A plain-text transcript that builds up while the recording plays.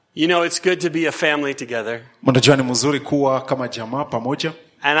You know, it's good to be a family together. Mnajua ni mzuri kuwa kama jamaa pamoja.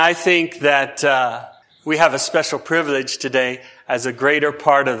 And I think that we have a special privilege today as a greater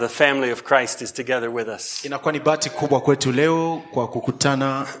part of the family of Christ is together with us. Inakuwa ni bahati kubwa kwetu leo kwa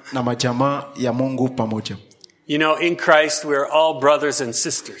kukutana na majamaa ya Mungu pamoja. You know, in Christ we're all brothers and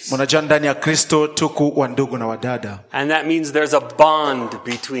sisters. Mnajua ndani ya Kristo tuko wandugu na wadada. And that means there's a bond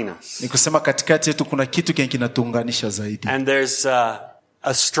between us. Ni kusema katikati yetu kuna kitu kinatuunganisha zaidi. And there's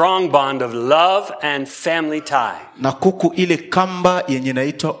a strong bond of love and family tie. Na kuku ile kamba yenye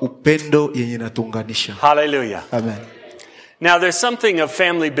inaitwa upendo yenye inatuunganisha. Hallelujah. Amen. Now there's something of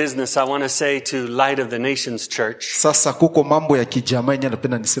family business I want to say to Light of the Nations Church. Sasa kuko mambo ya kijamaa yenye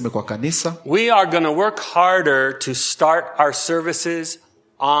napenda niseme kwa kanisa. We are going to work harder to start our services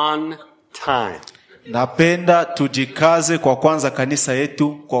on time. Napenda tujikaze kwa kwanza kanisa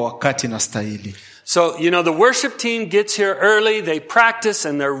yetu kwa wakati na stahili. So, you know, the worship team gets here early, they practice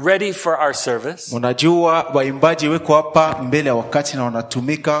and they're ready for our service. Unajua waimbaji weko hapa mbele ya wakati na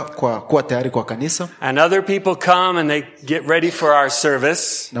wanatumika kwa kuwa tayari kwa kanisa. And other people come and they get ready for our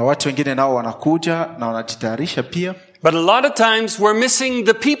service. Na watu wengine nao wanakuja na wanajitayarisha pia. But a lot of times we're missing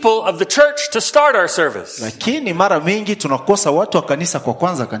the people of the church to start our service. Lakini mara mingi tunakosa watu wa kanisa kwa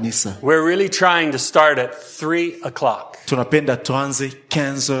kwanza kanisa. We're really trying to start at 3:00. Tunapenda tuanze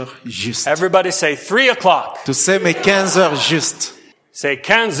 15h juste. Everybody say 3:00. Tuseme 15h juste. Say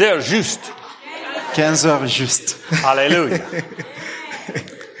 15h juste. 15h juste. Hallelujah.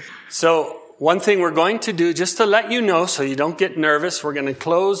 So, one thing we're going to do, just to let you know so you don't get nervous, we're going to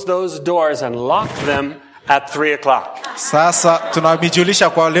close those doors and lock them at 3:00. Sasa tunamijulisha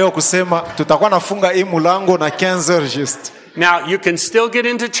kwa leo kusema tutakuwa nafunga hii mlango na 15h juste. Now, you can still get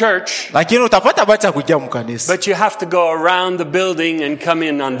into church. Lakini utapata bahati ya kuingia mkanisa. But you have to go around the building and come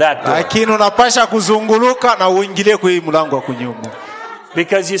in on that door. Lakini unapasha kuzunguluka na uingilie kwa hii mlango wa kunyuma.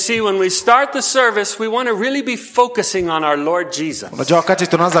 Because you see, when we start the service, we want to really be focusing on our Lord Jesus. Unajua wakati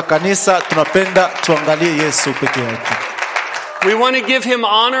tunaanza kanisa tunapenda tuangalie Yesu peke yake. We want to give him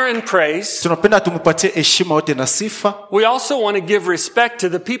honor and praise. Tunapenda tumpatie heshima yote na sifa. We also want to give respect to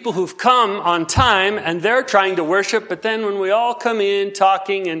the people who've come on time and they're trying to worship, but then when we all come in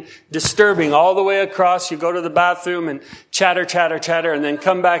talking and disturbing all the way across, you go to the bathroom and chatter and then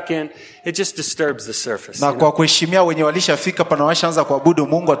come back in, it just disturbs the surface. Na kwa kuheshimia wenye walishafika panawashaanza kuabudu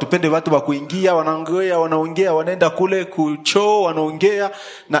Mungu, atupende watu wa kuingia wanaongea wanaenda kule kuchoo wanaongea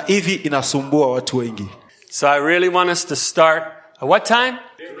na hivi inasumbua watu wengi. So I really want us to start at what time?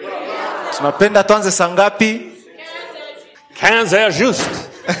 Tunapenda tuanze saa ngapi? 15h juste.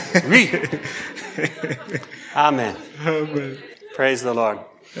 Oui. Amen. Amen. Praise the Lord.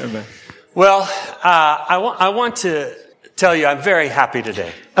 Amen. Well, I want to tell you I'm very happy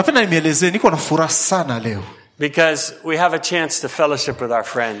today. Napenda nielezee niko na furaha sana leo. Because we have a chance to fellowship with our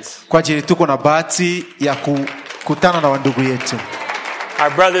friends. Kwa ajili tuko na bahati ya kukutana na wandugu yetu. Our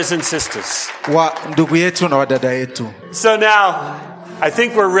brothers and sisters. Wa ndugu yetu na wadada yetu. So now, I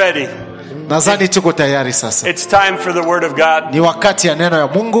think we're ready. Nadhani tuko tayari sasa. It's time for the word of God. Ni wakati ya neno ya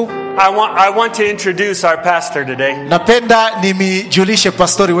Mungu. I want to introduce our pastor today. Napenda nimijulishe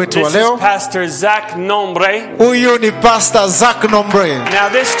pastori wetu wa leo. This is Pastor Zach Nombre. Huyu ni Pastor Zach Nombre. Now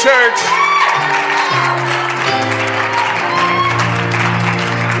this church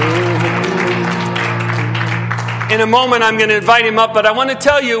in a moment, I'm going to invite him up, but I want to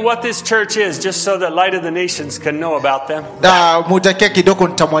tell you what this church is, just so that Light of the Nations can know about them. Mutakia kidogo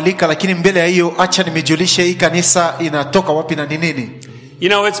nitamwalika, lakini mbele ya hiyo acha nimejulishe hii kanisa inatoka wapi na nini. You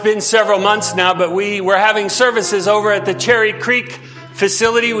know, it's been several months now, but we were having services over at the Cherry Creek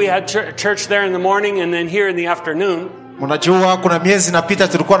facility. We had church there in the morning and then here in the afternoon. Unajua kuna miezi napita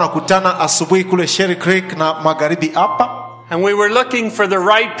tulikuwa nakutana asubuhi kule Cherry Creek na magharibi hapa. And we were looking for the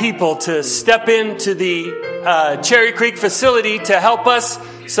right people to step into the Cherry Creek facility to help us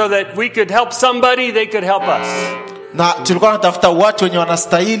so that we could help somebody, they could help us. Na tulikuwa tunatafuta watu wenye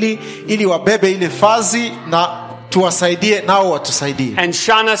wanastahili ili wabebe ile fazi na tuwasaidie nao watusaidie. And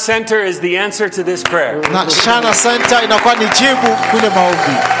Shana Center is the answer to this prayer. Na Shana Center inakuwa ni jibu kule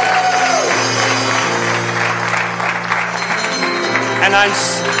maombi. And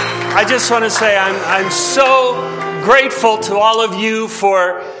I just want to say I'm so grateful to all of you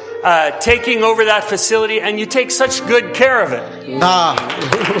for taking over that facility, and you take such good care of it.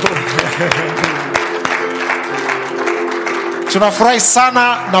 Tunafurahi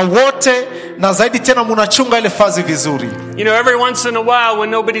sana na wote na zaidi tena mnachunga ile fazi vizuri. You know, every once in a while when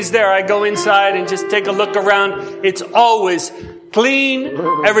nobody's there, I go inside and just take a look around. It's always clean,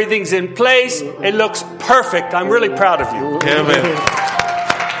 everything's in place, it looks perfect. I'm really proud of you. Amen.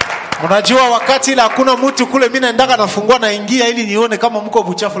 Unajua wakati ile hakuna mtu kule, mimi naendaka nafungua naingia ili nione kama mko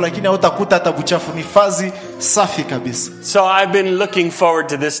buchafu, lakini hautakuta hata buchafu, ni fazi safi kabisa. So I've been looking forward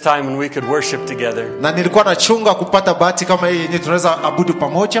to this time when we could worship together. Na nilikuwa nachunga kupata bahati kama hii yenyewe tunaweza abudu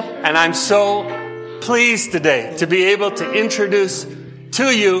pamoja. And I'm so pleased today to be able to introduce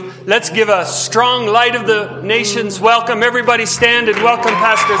to you. Let's give a strong Light of the Nations welcome. Everybody stand and welcome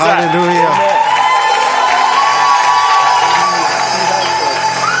Pastor Zach. Hallelujah.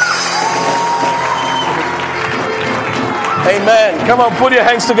 Amen. Come on, put your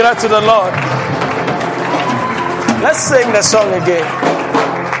hands together to the Lord. Let's sing the song again.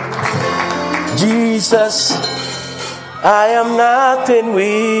 Jesus, I am nothing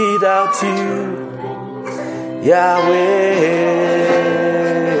without you. Yahweh,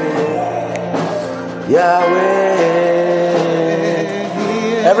 Yahweh.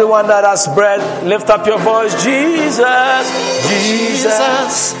 Everyone that has breath, lift up your voice. Jesus,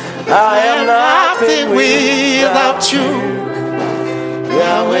 Jesus, I am nothing without you.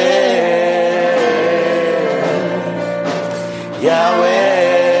 Yahweh,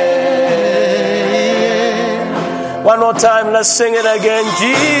 Yahweh. One more time, let's sing it again.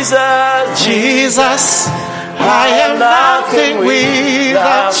 Jesus, Jesus, I am nothing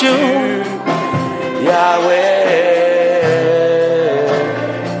without you. Yahweh,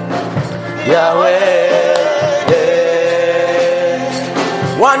 Yahweh.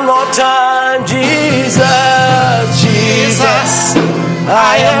 One more time, Jesus, Jesus,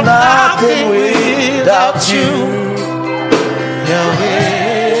 I am nothing without you.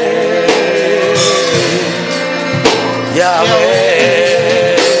 Yahweh,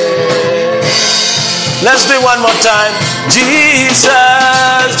 Yahweh. Let's do one more time. Jesus,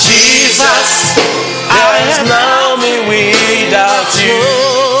 Jesus, I am nothing without you.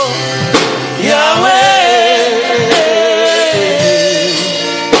 Yahweh,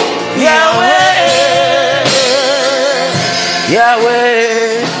 Yahweh,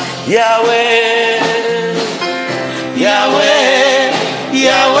 Yahweh, Yahweh,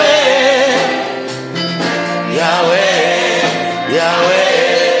 Yahweh, Yahweh, Yahweh.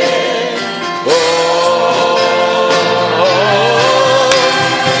 Oh,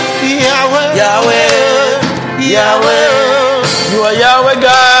 Yahweh, Yahweh, Yahweh. You are Yahweh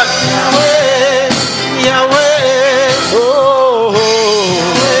God. Yahweh, Yahweh. Oh.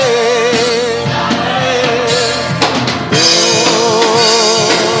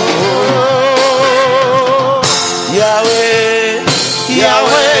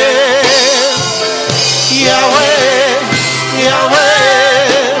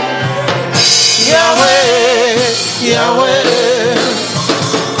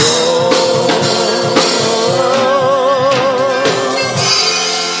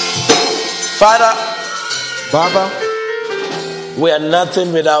 Father, Baba, we are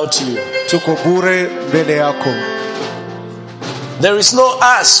nothing without you. tuko bure mbele yako. There is no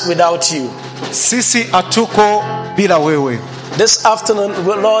us without you. Sisi hatuko bila wewe. This afternoon,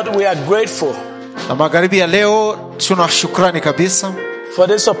 Lord, we are grateful Na magharibi ya leo tuna shukrani kabisa for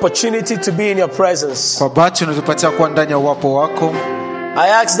this opportunity to be in your presence. kwa bahati unatupatia kuwa ndani ya uwapo wako. I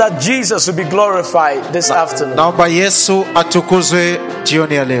ask that Jesus will be glorified this afternoon. Naomba Yesu atukuzwe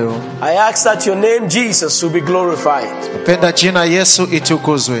jioni ya leo. I ask that your name, Jesus, will be glorified. Napenda jina Yesu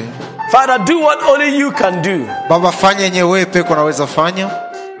itukuzwe. Father, do what only you can do. Baba, fanya yenye wewe peke unaweza fanya.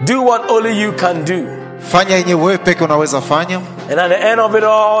 Do what only you can do. Fanya yenye wewe peke unaweza fanya. And at the end of it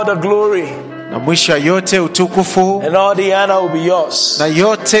all, the glory Na mwisho yote utukufu and all the honor will be yours. na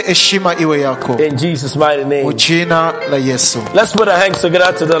yote heshima iwe yako. In Jesus' mighty name. Jina la Yesu. Let's put our hands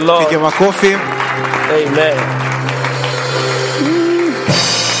together to the Lord. Pige makofi. Amen.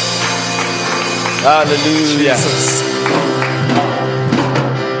 Hallelujah. Jesus.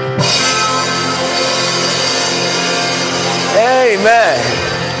 Amen.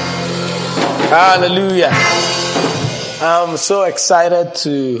 Hallelujah. I'm so excited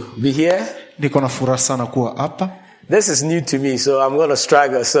to be here. Niko na furaha sana kuwa hapa. This is new to me, so I'm going to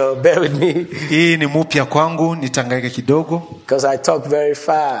struggle, so bear with me. Hii ni mpya kwangu, nitangaika kidogo Because I talk very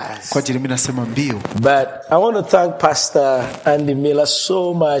fast. kwa ajili mimi nasema mbio. But I want to thank Pastor Andy Miller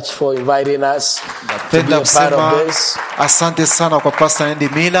so much for inviting us to be Napenda a part kusema of this. asante sana kwa Pastor Andy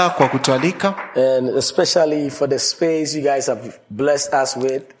Miller kwa kutualika. And especially for the space you guys have blessed us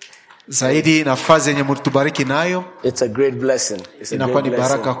with. Zaidi nafasi yenye mtubariki nayo It's a great blessing. It's a inakuwa great ni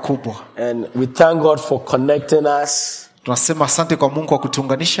baraka blessing. kubwa. And we thank God for connecting us. Tunasema asante kwa Mungu kwa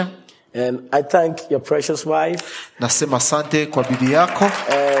kutuunganisha. And I thank your precious wife. Nasema asante kwa bibi yako.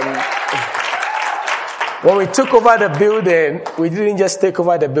 And when we took over the building, we didn't just take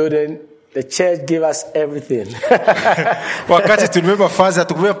over the building. the church gave us everything. Wakati tulibeba fazi,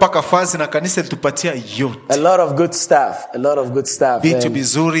 hatukubeba mpaka fazi na kanisa litupatia yote. A lot of good stuff. Vitu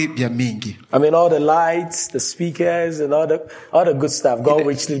vizuri vya mingi. I mean, all the lights, the speakers, and all the good stuff. God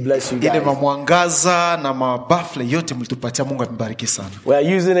richly bless you guys. Ile mamwangaza na mabafle yote mlitupatia, Mungu atubariki sana. We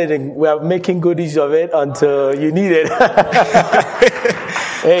are using it and we are making good use of it until you need it.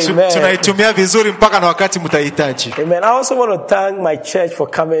 Amen. Tunaitumia vizuri mpaka na wakati mtahitaji. Amen. I also want to thank my church for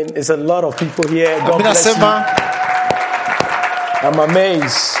coming. There's a lot of people here. God bless you. I'm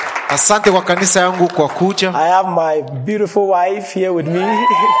amazed. Asante kwa kanisa yangu kwa kuja. I have my beautiful wife here with me.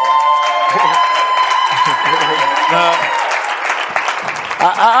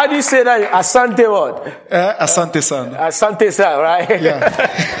 How do you say that? Asante what? Asante sana. Asante san, right? Yeah.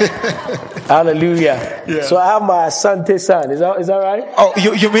 Hallelujah. Yeah. So I have my Asante san. Is that right? Oh,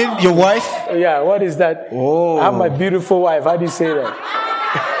 you mean your wife? Yeah. What is that? Oh. I have my beautiful wife. How do you say that?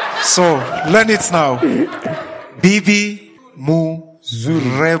 So learn it now. Bibi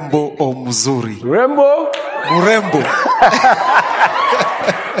murembo o mzuri. Rembo. Murembo.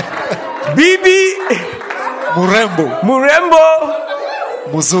 Bibi Murembo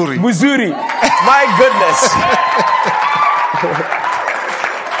Muzuri. My goodness.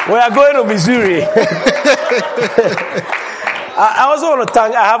 We are going to Missouri. I also want to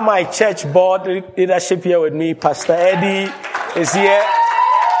thank, I have my church board leadership here with me. Pastor Eddie is here.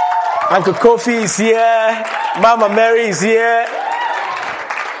 Uncle Kofi is here. Mama Mary is here.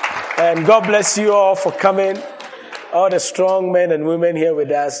 And God bless you all for coming. All the strong men and women here with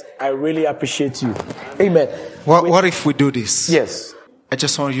us, I really appreciate you. Amen. What if we do this? Yes. I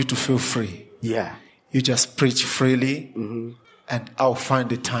just want you to feel free. Yeah. You just preach freely, and I'll find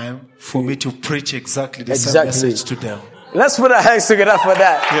the time for me to preach exactly the same message to them. Let's put our hands together for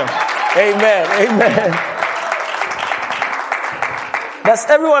that. Yeah. Amen. Does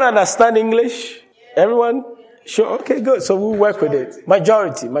everyone understand English? Everyone? Sure. Okay, good. So we'll work with it.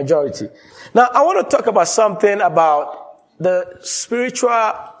 Majority. Now, I want to talk about something about the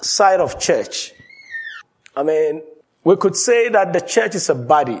spiritual side of church. I mean, we could say that the church is a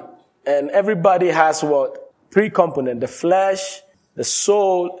body, and everybody has what? 3 components: the flesh, the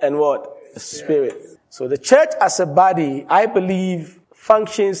soul, and what? The spirit. So the church as a body, I believe,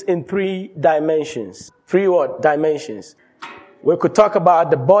 functions in 3 dimensions. 3 what? Dimensions. We could talk about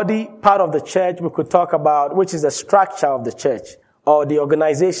the body part of the church. We could talk about which is the structure of the church, or the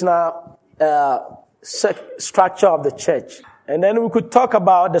organizational structure of the church. And then we could talk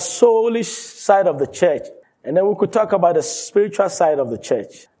about the soulish side of the church. And then we could talk about the spiritual side of the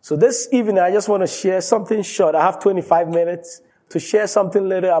church. So this evening, I just want to share something short. I have 25 minutes to share something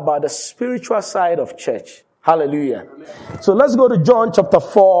little about the spiritual side of church. Hallelujah. So let's go to John chapter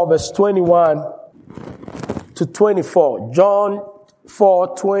 4, verse 21 to 24. John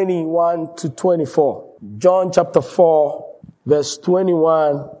 4, 21 to 24. John chapter 4, verse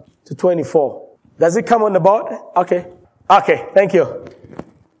 21 to 24. Does it come on the board? Okay, thank you.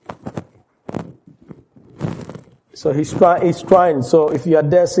 So he's trying. So if you are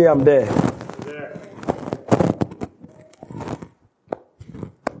there, say I'm there.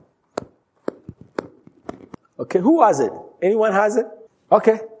 Okay, who has it? Anyone has it?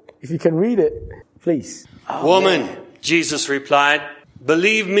 Okay, if you can read it, please. Woman, Jesus replied,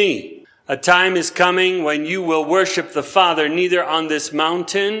 believe me, a time is coming when you will worship the Father neither on this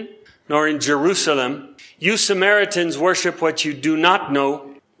mountain nor in Jerusalem. You Samaritans worship what you do not know.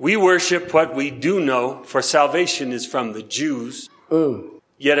 We worship what we do know, for salvation is from the Jews.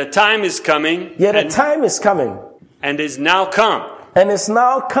 Yet a time is coming. And is now come. And it's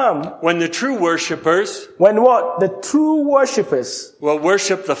now come. When the true worshipers. When what? The true worshipers. Will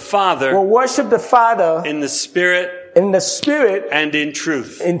worship the Father. Will worship the Father. In the Spirit. In the Spirit. And in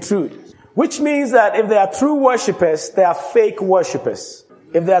truth. In truth. Which means that if they are true worshipers, they are fake worshipers.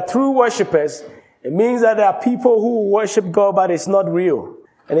 If they are true worshipers, it means that there are people who worship God, but it's not real.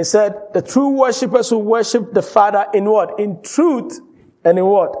 And he said, the true worshipers who worship the Father in what? In truth and in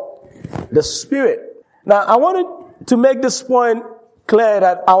what? The Spirit. Now, I wanted to make this point clear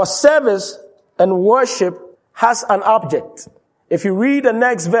that our service and worship has an object. If you read the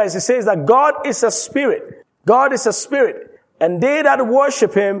next verse, it says that God is a spirit. God is a spirit. And they that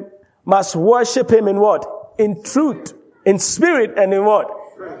worship him must worship him in what? In truth. In spirit and in what?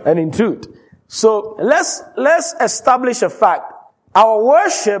 And in truth. So let's establish a fact. Our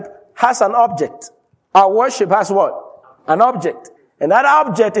worship has an object. Our worship has what? An object. And that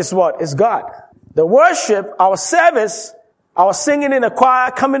object is what? Is God. The worship, our service, our singing in a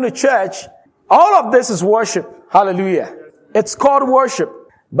choir, coming to church, all of this is worship. Hallelujah. It's called worship.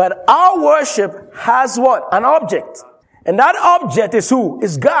 But our worship has what? An object. And that object is who?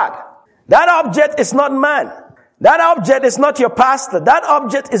 Is God. That object is not man. That object is not your pastor. That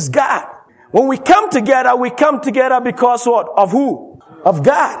object is God. When we come together because what? Of who? Of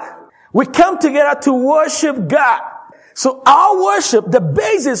God. We come together to worship God. So our worship, the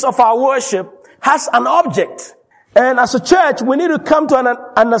basis of our worship, has an object. And as a church, we need to come to an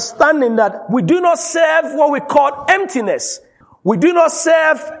understanding that we do not serve what we call emptiness. We do not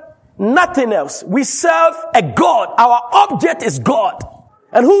serve nothing else. We serve a God. Our object is God.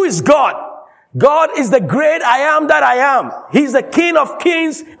 And who is God? God is the great I am that I am. He's the King of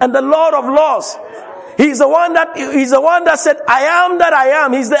kings and the Lord of lords. He's the one that said, I am that I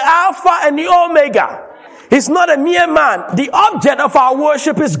am. He's the Alpha and the Omega. He's not a mere man. The object of our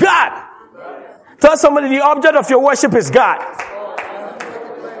worship is God. Tell somebody the object of your worship is God.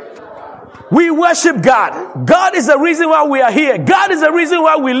 We worship God. God is the reason why we are here. God is the reason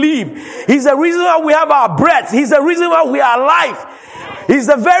why we live. He's the reason why we have our breath. He's the reason why we are alive. He's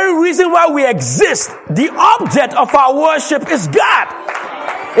the very reason why we exist. The object of our worship is God.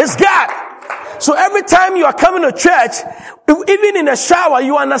 It's God. So every time you are coming to church, even in the shower,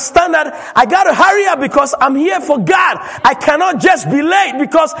 you understand that I got to hurry up because I'm here for God. I cannot just be late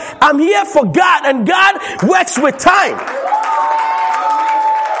because I'm here for God, and God works with time.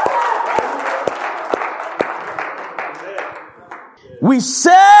 We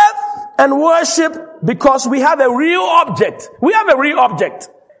serve and worship because we have a real object. We have a real object.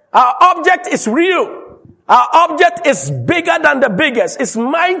 Our object is real. Our object is bigger than the biggest. It's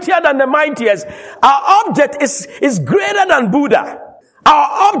mightier than the mightiest. Our object is greater than Buddha.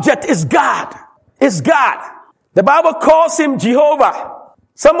 Our object is God. It's God. The Bible calls him Jehovah.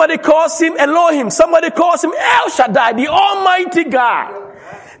 Somebody calls him Elohim. Somebody calls him El Shaddai, the Almighty God.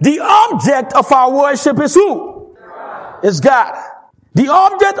 The object of our worship is who? It's God. The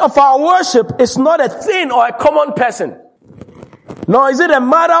object of our worship is not a thing or a common person. Nor is it a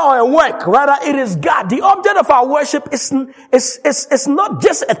matter or a work. Rather, it is God. The object of our worship is not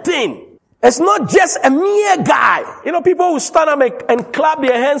just a thing. It's not just a mere guy. You know, people who stand up and clap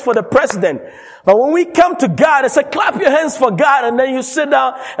their hands for the president. But when we come to God, it's a clap your hands for God, and then you sit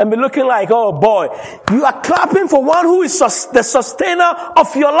down and be looking like, oh boy. You are clapping for one who is the sustainer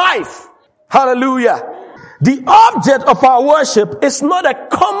of your life. Hallelujah. The object of our worship is not a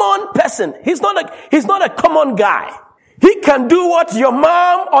common person. He's not a common guy. He can do what your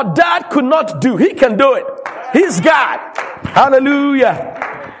mom or dad could not do. He can do it. He's God.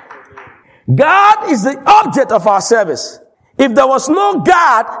 Hallelujah. God is the object of our service. If there was no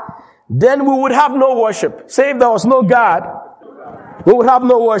God, then we would have no worship. Say, if there was no God, we would have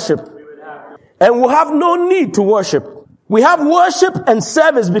no worship. And we'll have no need to worship. We have worship and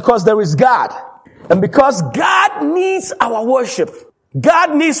service because there is God. And because God needs our worship.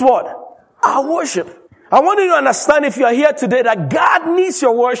 God needs what? Our worship. I want you to understand, if you are here today, that God needs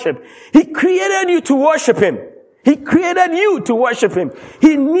your worship. He created you to worship Him. He created you to worship Him.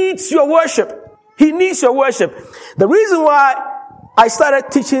 He needs your worship. He needs your worship. The reason why I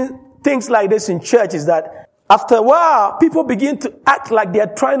started teaching things like this in church is that after a while, people begin to act like they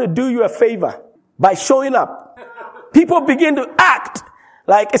are trying to do you a favor by showing up. People begin to act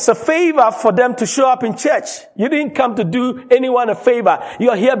like it's a favor for them to show up in church. You didn't come to do anyone a favor.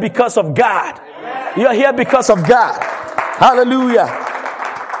 You're here because of God. You're here because of God. Hallelujah.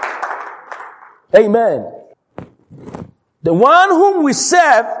 Amen. The one whom we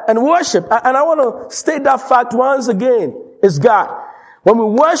serve and worship, and I want to state that fact once again, is God. When we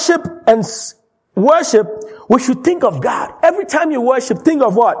worship, we should think of God. Every time you worship, think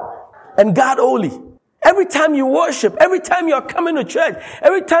of what? And God only. Every time you worship, every time you are coming to church,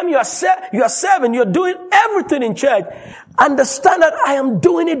 every time you are serving, you're doing everything in church, understand that I am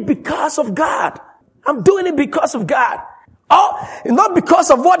doing it because of God. I'm doing it because of God. Oh, not because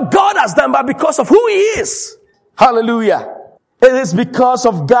of what God has done, but because of who He is. Hallelujah. It is because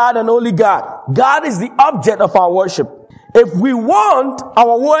of God and only God. God is the object of our worship. If we want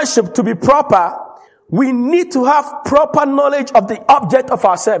our worship to be proper, we need to have proper knowledge of the object of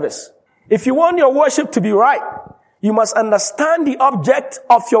our service. If you want your worship to be right, you must understand the object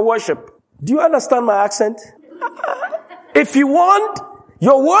of your worship. Do you understand my accent? If you want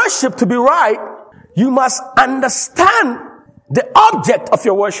your worship to be right, you must understand the object of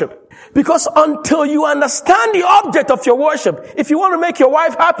your worship. Because until you understand the object of your worship, if you want to make your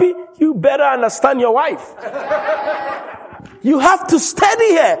wife happy, you better understand your wife. You have to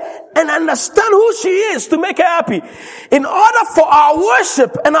study her and understand who she is to make her happy. In order for our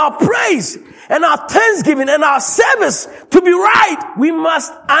worship and our praise and our thanksgiving and our service to be right, we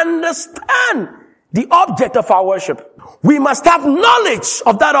must understand the object of our worship. We must have knowledge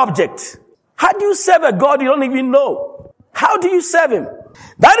of that object. How do you serve a God you don't even know? How do you serve Him?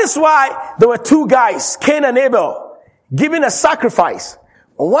 That is why there were two guys, Cain and Abel, giving a sacrifice.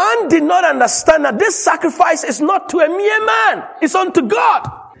 One did not understand that this sacrifice is not to a mere man. It's unto God.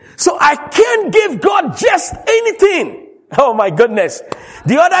 So I can't give God just anything. Oh my goodness.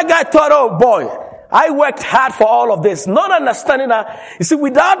 The other guy thought, oh boy, I worked hard for all of this. Not understanding that, you see,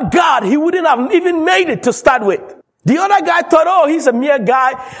 without God, he wouldn't have even made it to start with. The other guy thought, oh, he's a mere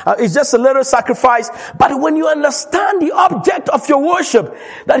guy. It's just a little sacrifice. But when you understand the object of your worship,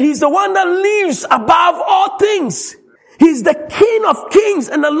 that he's the one that lives above all things. He's the King of kings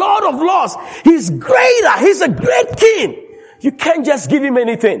and the Lord of lords. He's greater. He's a great king. You can't just give him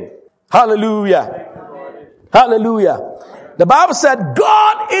anything. Hallelujah. Hallelujah. The Bible said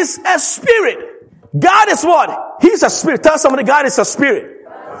God is a spirit. God is what? He's a spirit. Tell somebody God is a spirit.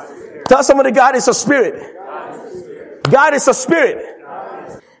 Tell somebody God is a spirit. God is a spirit.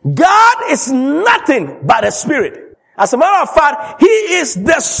 God is nothing but a spirit. As a matter of fact, he is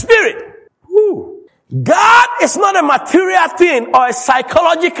the spirit. Woo. God is not a material thing or a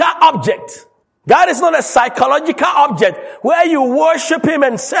psychological object. God is not a psychological object where you worship him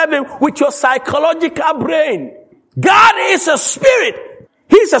and serve him with your psychological brain. God is a spirit.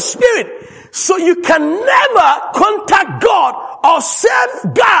 He's a spirit. So you can never contact God or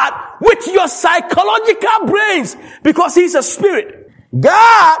serve God with your psychological brains because he's a spirit.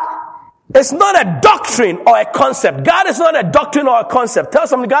 God is not a doctrine or a concept. God is not a doctrine or a concept. Tell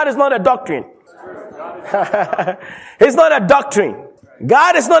somebody God is not a doctrine. He's not a doctrine.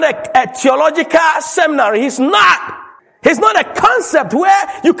 God is not a theological seminary. He's not. He's not a concept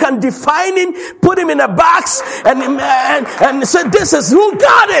where you can define him, put him in a box, and say this is who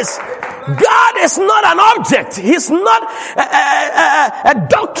God is. God is not an object. He's not a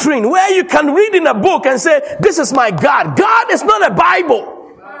doctrine where you can read in a book and say, this is my God. God is not a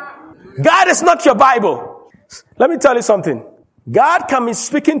Bible. God is not your Bible. Let me tell you something. God can be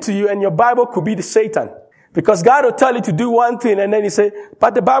speaking to you and your Bible could be the Satan. Because God will tell you to do one thing and then he say,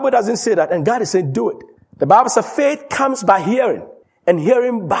 but the Bible doesn't say that. And God is saying, do it. The Bible says faith comes by hearing and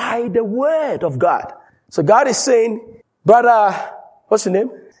hearing by the word of God. So God is saying, brother, what's your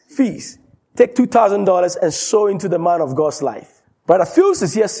name? Fees. Take $2,000 and sow into the man of God's life. Brother Fields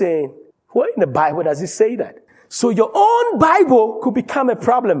is here saying, where in the Bible does it say that? So your own Bible could become a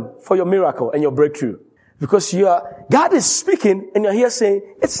problem for your miracle and your breakthrough. Because God is speaking and you're here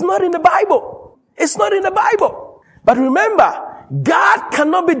saying, it's not in the Bible. It's not in the Bible. But remember, God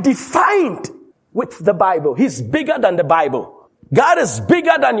cannot be defined with the Bible. He's bigger than the Bible. God is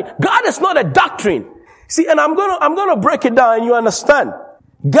bigger than you. God is not a doctrine. See, and I'm gonna break it down and you understand.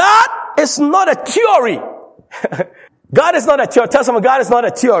 God is not a theory. God is not a theory. Tell someone God is not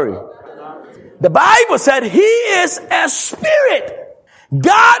a theory. The Bible said he is a spirit.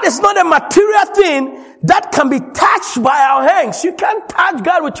 God is not a material thing that can be touched by our hands. You can't touch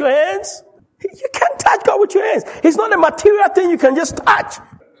God with your hands. You can't touch God with your hands. He's not a material thing you can just touch.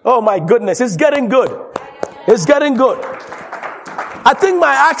 Oh my goodness, it's getting good. It's getting good. I think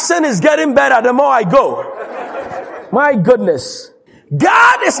my accent is getting better the more I go. My goodness.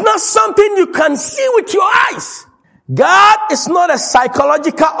 God is not something you can see with your eyes. God is not a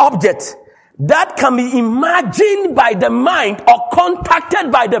psychological object that can be imagined by the mind or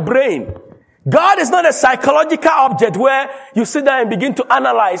contacted by the brain. God is not a psychological object where you sit there and begin to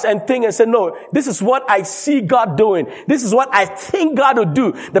analyze and think and say, no, this is what I see God doing. This is what I think God will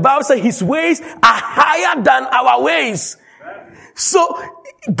do. The Bible says his ways are higher than our ways. So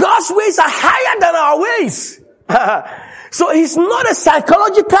God's ways are higher than our ways. So he's not a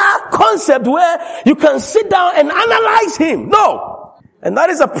psychological concept where you can sit down and analyze him. No. And that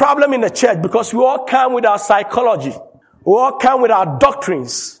is a problem in the church because we all come with our psychology. We all come with our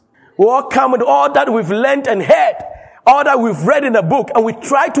doctrines. We all come with all that we've learned and heard, all that we've read in a book, and we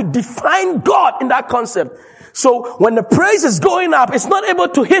try to define God in that concept. So when the praise is going up, it's not able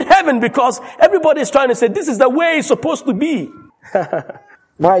to hit heaven because everybody is trying to say, this is the way it's supposed to be.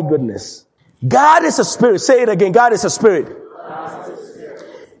 My goodness. God is a spirit. Say it again. God is a spirit.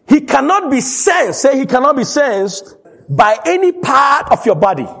 He cannot be sensed. Say he cannot be sensed by any part of your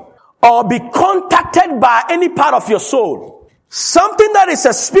body or be contacted by any part of your soul. Something that is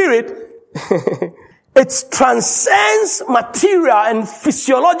a spirit, it transcends material and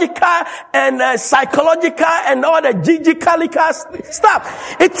physiological and psychological and all the gigicalical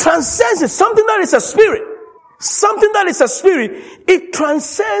stuff. It transcends it. Something that is a spirit. Something that is a spirit, it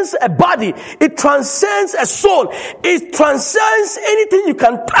transcends a body. It transcends a soul. It transcends anything you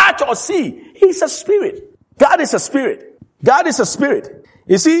can touch or see. He's a spirit. God is a spirit. God is a spirit.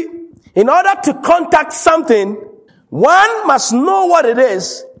 You see, in order to contact something, one must know what it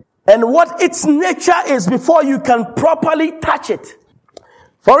is and what its nature is before you can properly touch it.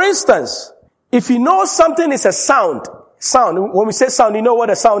 For instance, if you know something is a sound, when we say sound, you know what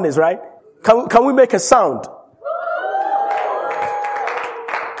a sound is, right? Can we make a sound?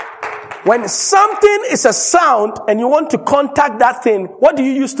 When something is a sound and you want to contact that thing, what do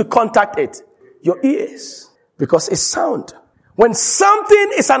you use to contact it? Your ears. Because it's sound. When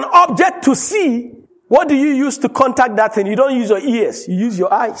something is an object to see, what do you use to contact that thing? You don't use your ears. You use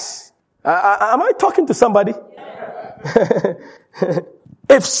your eyes. Am I talking to somebody?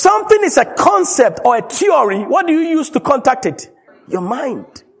 If something is a concept or a theory, what do you use to contact it? Your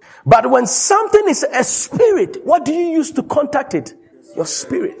mind. But when something is a spirit, what do you use to contact it? Your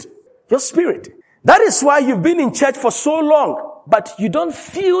spirit. Your spirit. That is why you've been in church for so long, but you don't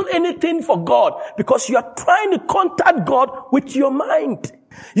feel anything for God because you are trying to contact God with your mind.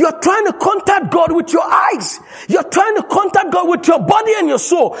 You're trying to contact God with your eyes. You're trying to contact God with your body and your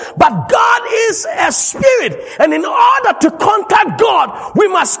soul. But God is a spirit. And in order to contact God, we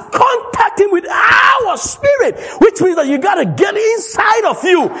must contact Him with our spirit. Which means that you got to get inside of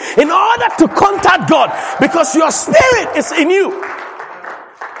you in order to contact God. Because your spirit is in you.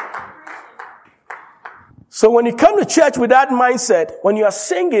 So when you come to church with that mindset, when you are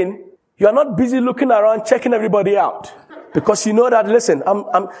singing, you are not busy looking around checking everybody out. Because you know that, listen,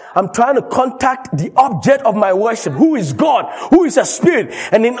 I'm trying to contact the object of my worship, who is God, who is a spirit.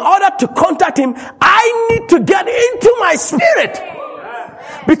 And in order to contact Him, I need to get into my spirit.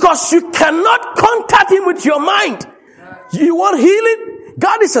 Because you cannot contact Him with your mind. You want healing?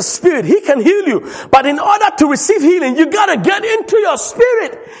 God is a spirit. He can heal you. But in order to receive healing, you gotta get into your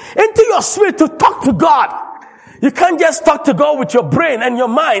spirit to talk to God. You can't just talk to God with your brain and your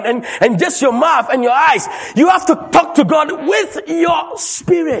mind and just your mouth and your eyes. You have to talk to God with your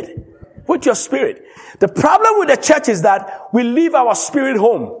spirit. With your spirit. The problem with the church is that we leave our spirit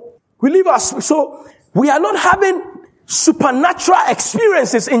home. So we are not having supernatural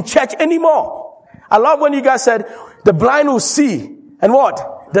experiences in church anymore. I love when you guys said the blind will see and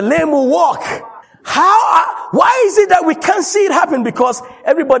what? The lame will walk. Why is it that we can't see it happen? Because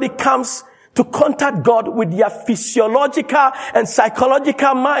everybody comes to contact God with their physiological and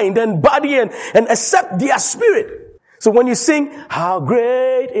psychological mind and body and accept their spirit. So when you sing, how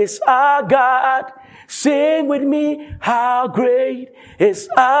great is our God, sing with me, how great is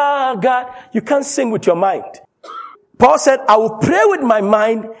our God. You can't sing with your mind. Paul said, I will pray with my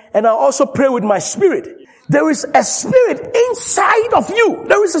mind and I'll also pray with my spirit. There is a spirit inside of you.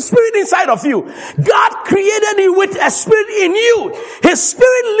 There is a spirit inside of you. God created you with a spirit in you. His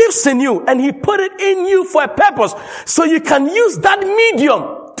spirit lives in you and He put it in you for a purpose. So you can use that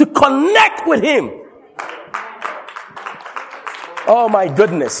medium to connect with Him. Oh my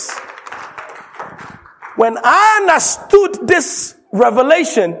goodness. When I understood this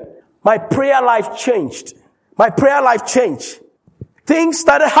revelation, my prayer life changed. My prayer life changed. Things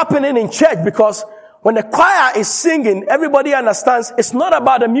started happening in church because when the choir is singing, everybody understands it's not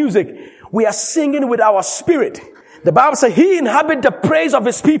about the music. We are singing with our spirit. The Bible says He inhabits the praise of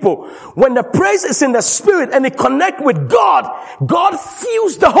His people. When the praise is in the spirit and it connects with God, God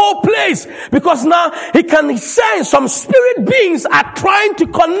fills the whole place. Because now He can sense some spirit beings are trying to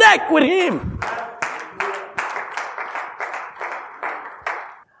connect with Him.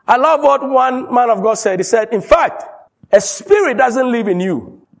 I love what one man of God said. He said, in fact, a spirit doesn't live in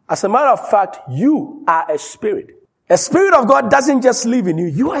you. As a matter of fact, you are a spirit. A spirit of God doesn't just live in you.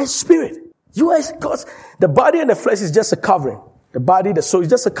 You are a spirit. You are because the body and the flesh is just a covering. The body, the soul is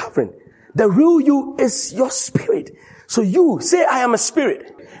just a covering. The real you is your spirit. So you say, I am a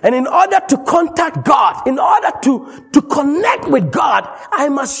spirit. And in order to contact God, in order to connect with God, I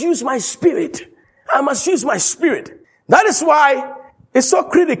must use my spirit. I must use my spirit. That is why it's so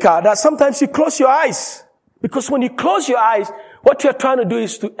critical that sometimes you close your eyes. Because when you close your eyes, what you're trying to do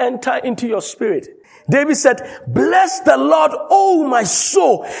is to enter into your spirit. David said, bless the Lord, oh my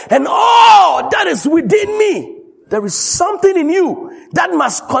soul, and all that is within me. There is something in you that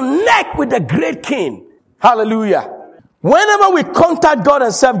must connect with the great King. Hallelujah. Whenever we contact God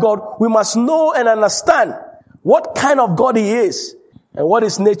and serve God, we must know and understand what kind of God He is and what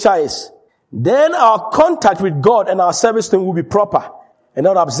His nature is. Then our contact with God and our service to Him will be proper and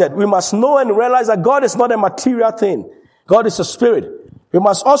not upset. We must know and realize that God is not a material thing. God is a spirit. We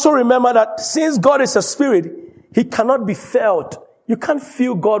must also remember that since God is a spirit, He cannot be felt. You can't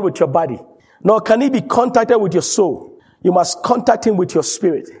feel God with your body. Nor can He be contacted with your soul. You must contact Him with your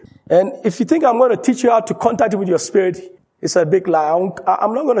spirit. And if you think I'm going to teach you how to contact Him with your spirit, it's a big lie.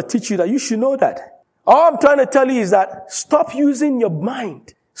 I'm not going to teach you that. You should know that. All I'm trying to tell you is that stop using your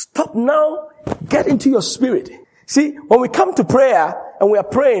mind. Stop now. Get into your spirit. See, when we come to prayer and we are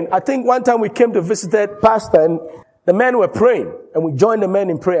praying, I think one time we came to visit that pastor and The men were praying, and we joined the men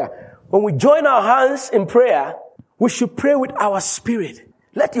in prayer. When we join our hands in prayer, we should pray with our spirit.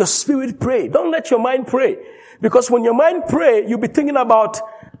 Let your spirit pray. Don't let your mind pray. Because when your mind pray, you'll be thinking about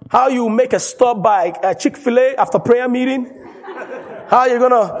how you make a stop by a Chick-fil-A after prayer meeting. How you're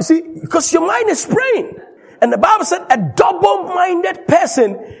gonna, you see, because your mind is praying. And the Bible said a double-minded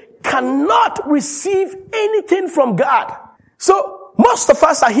person cannot receive anything from God. So most of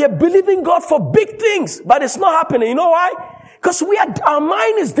us are here believing God for big things, but it's not happening. You know why? Because our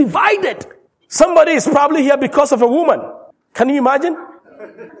mind is divided. Somebody is probably here because of a woman. Can you imagine?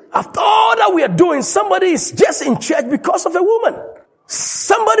 After all that we are doing, somebody is just in church because of a woman.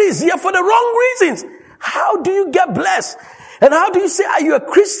 Somebody is here for the wrong reasons. How do you get blessed? And how do you say, are you a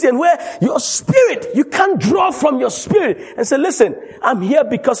Christian where your spirit, you can't draw from your spirit and say, listen, I'm here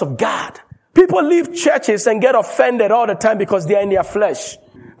because of God. People leave churches and get offended all the time because they are in their flesh.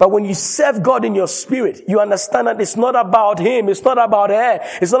 But when you serve God in your spirit, you understand that it's not about him. It's not about her.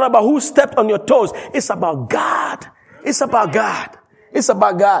 It's not about who stepped on your toes. It's about God. It's about God. It's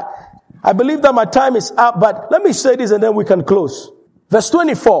about God. I believe that my time is up, but let me say this and then we can close. Verse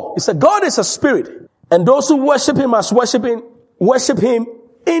 24, it said, God is a spirit, and those who worship him must worship him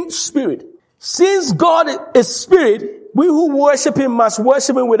in spirit. Since God is spirit, we who worship him must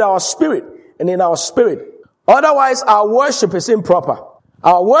worship him with our spirit and in our spirit. Otherwise, our worship is improper.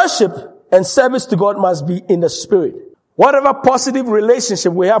 Our worship and service to God must be in the spirit. Whatever positive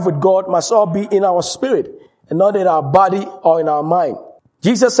relationship we have with God must all be in our spirit and not in our body or in our mind.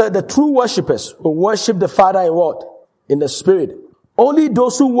 Jesus said the true worshipers will worship the Father in what? In the spirit. Only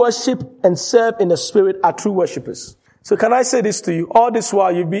those who worship and serve in the spirit are true worshipers. So can I say this to you? All this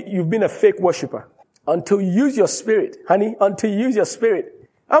while you've been a fake worshiper. Until you use your spirit, honey, until you use your spirit.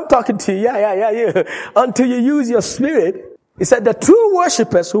 I'm talking to you, yeah. Until you use your spirit. He said the true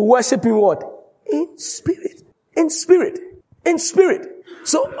worshipers who worship him what? In spirit. In spirit. In spirit.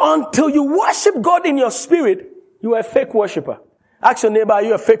 So until you worship God in your spirit, you are a fake worshiper. Ask your neighbor, are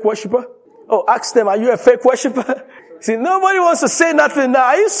you a fake worshiper? Oh, ask them, are you a fake worshiper? See, nobody wants to say nothing now.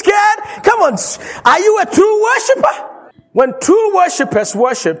 Are you scared? Come on. Are you a true worshiper? When true worshipers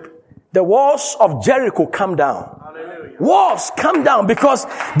worship, the walls of Jericho come down. Hallelujah. Walls come down because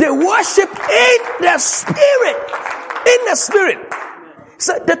they worship in the spirit. In the spirit.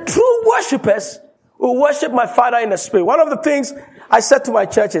 So the true worshipers will worship my Father in the spirit. One of the things I said to my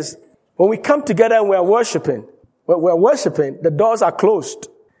church is, when we come together and we're worshiping, the doors are closed.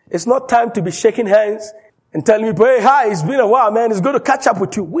 It's not time to be shaking hands and telling people, hey, hi, it's been a while, man. It's good to catch up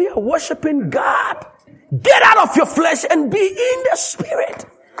with you. We are worshiping God. Get out of your flesh and be in the spirit.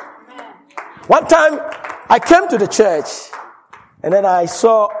 One time, I came to the church and then I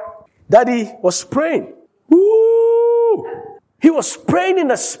saw Daddy was praying. Woo! He was praying in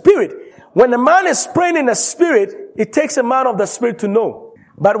the spirit. When a man is praying in the spirit, it takes a man of the spirit to know.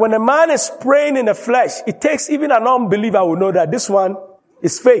 But when a man is praying in the flesh, it takes even an unbeliever who know that this one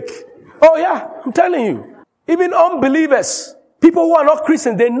is fake. Oh yeah, I'm telling you. Even unbelievers, people who are not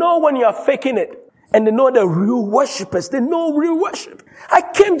Christians, they know when you are faking it. And they know the real worshipers. They know real worship. I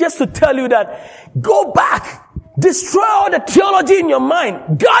came just to tell you that go back. Destroy all the theology in your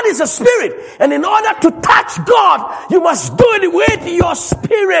mind. God is a spirit. And in order to touch God, you must do it with your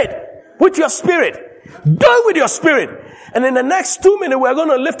spirit. With your spirit. Do it with your spirit. And in the next 2 minutes, we're going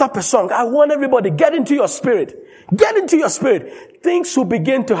to lift up a song. I want everybody, get into your spirit. Get into your spirit. Things will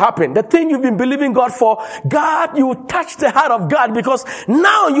begin to happen. The thing you've been believing God for, God, you will touch the heart of God because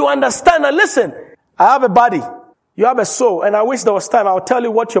now you understand. And listen, I have a body. You have a soul. And I wish there was time. I'll tell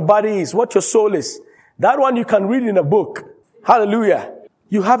you what your body is, what your soul is. That one you can read in a book. Hallelujah.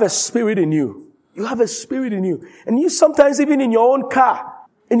 You have a spirit in you. You have a spirit in you. And you sometimes even in your own car,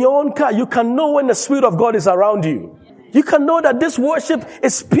 you can know when the Spirit of God is around you. You can know that this worship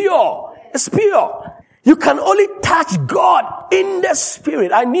is pure. It's pure. You can only touch God in the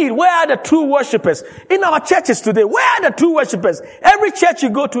spirit. Where are the true worshipers? In our churches today, where are the true worshipers? Every church you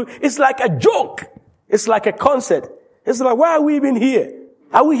go to, it's like a joke. It's like a concert. It's like, why are we even here?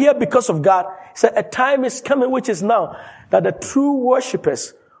 Are we here because of God? He said, a time is coming, which is now, that the true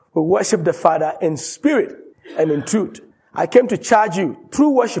worshipers will worship the Father in spirit and in truth. I came to charge you,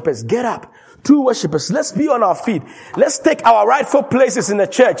 true worshipers, get up. True worshipers, let's be on our feet. Let's take our rightful places in the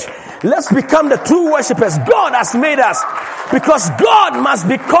church. Let's become the true worshipers God has made us. Because God must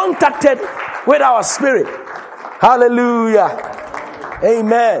be contacted with our spirit. Hallelujah.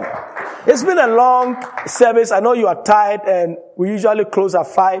 Amen. It's been a long service. I know you are tired and we usually close at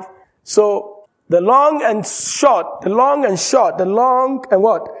 5. So the long and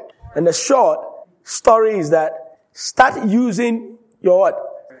the short story is that start using your what?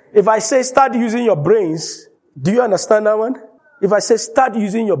 If I say start using your brains, Do you understand that one? If I say start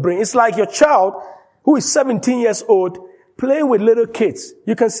using your brain, it's like your child who is 17 years old playing with little kids.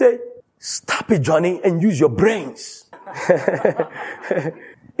 You can say, stop it, Johnny, and use your brains.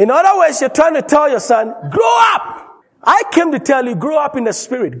 In other words, you're trying to tell your son, grow up. I came to tell you, grow up in the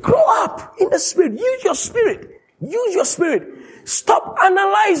spirit. Grow up in the spirit. Use your spirit. Use your spirit. Stop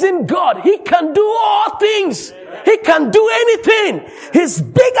analyzing God. He can do all things. He can do anything. He's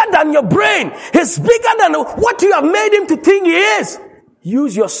bigger than your brain. He's bigger than what you have made him to think he is.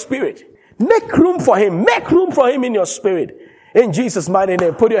 Use your spirit. Make room for him. Make room for him in your spirit. In Jesus' mighty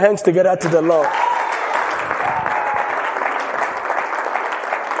name, put your hands together to the Lord.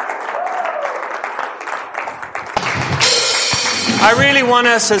 I really want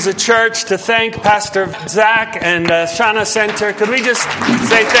us as a church to thank Pastor Zach and Shana Center. Could we just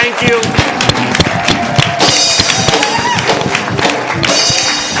say thank you?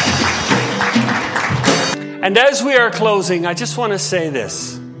 And as we are closing, I just want to say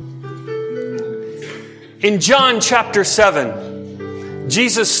this. In John chapter 7,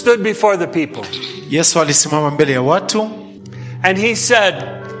 Jesus stood before the people. Yesu alisimama mbele ya watu. And he said,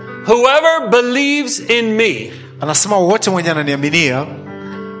 whoever believes in me, Anasema wote mwenye ananiaminia,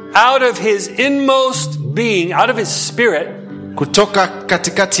 out of his inmost being, out of his spirit, kutoka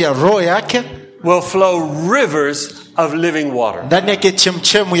katikati ya roho yake, will flow rivers of living water. ndani yake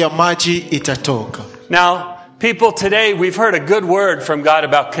chemchemu ya maji itatoka. Now, people today, we've heard a good word from God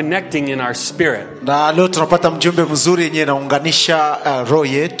about connecting in our spirit. Na leo tunapata mjumbe mzuri yenye inaunganisha roho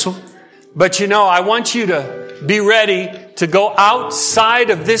yetu. But you know, I want you to be ready to go outside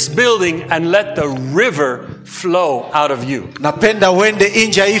of this building and let the river flow out of you. Napenda uende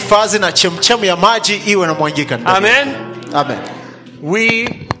nje hii fazi na chemchemu ya maji iwe na mwangika ndani. Amen. Amen. We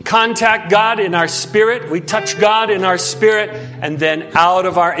contact God in our spirit, we touch God in our spirit, and then out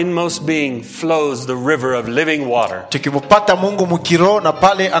of our inmost being flows the river of living water. Tukimpata Mungu mkiroho na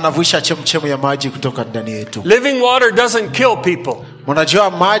pale anavuisha chemchemu ya maji kutoka ndani yetu. Living water doesn't kill people.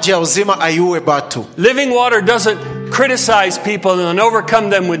 Unajua maji ya uzima aiue watu. Living water doesn't criticize people and overcome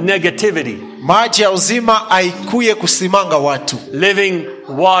them with negativity. Maji ya uzima haikuye kusimanga watu. Living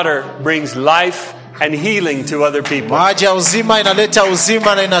water brings life and healing to other people. Maji ya uzima inaleta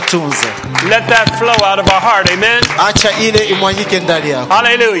uzima na inatunza. Let that flow out of our heart. Amen. Acha ile imwanyike ndani yako.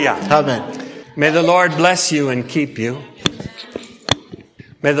 Hallelujah. Amen. May the Lord bless you and keep you.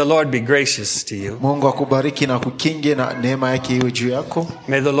 May the Lord be gracious to you. Mungu akubariki na kukinge na neema yake iwe juu yako.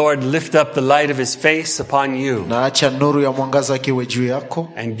 May the Lord lift up the light of his face upon you. Na acha nuru ya mwangaza wake iwe juu yako.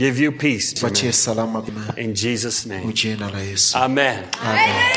 And give you peace. Patie salama In Jesus' name. Ujina la Yesu. Amen. Amen.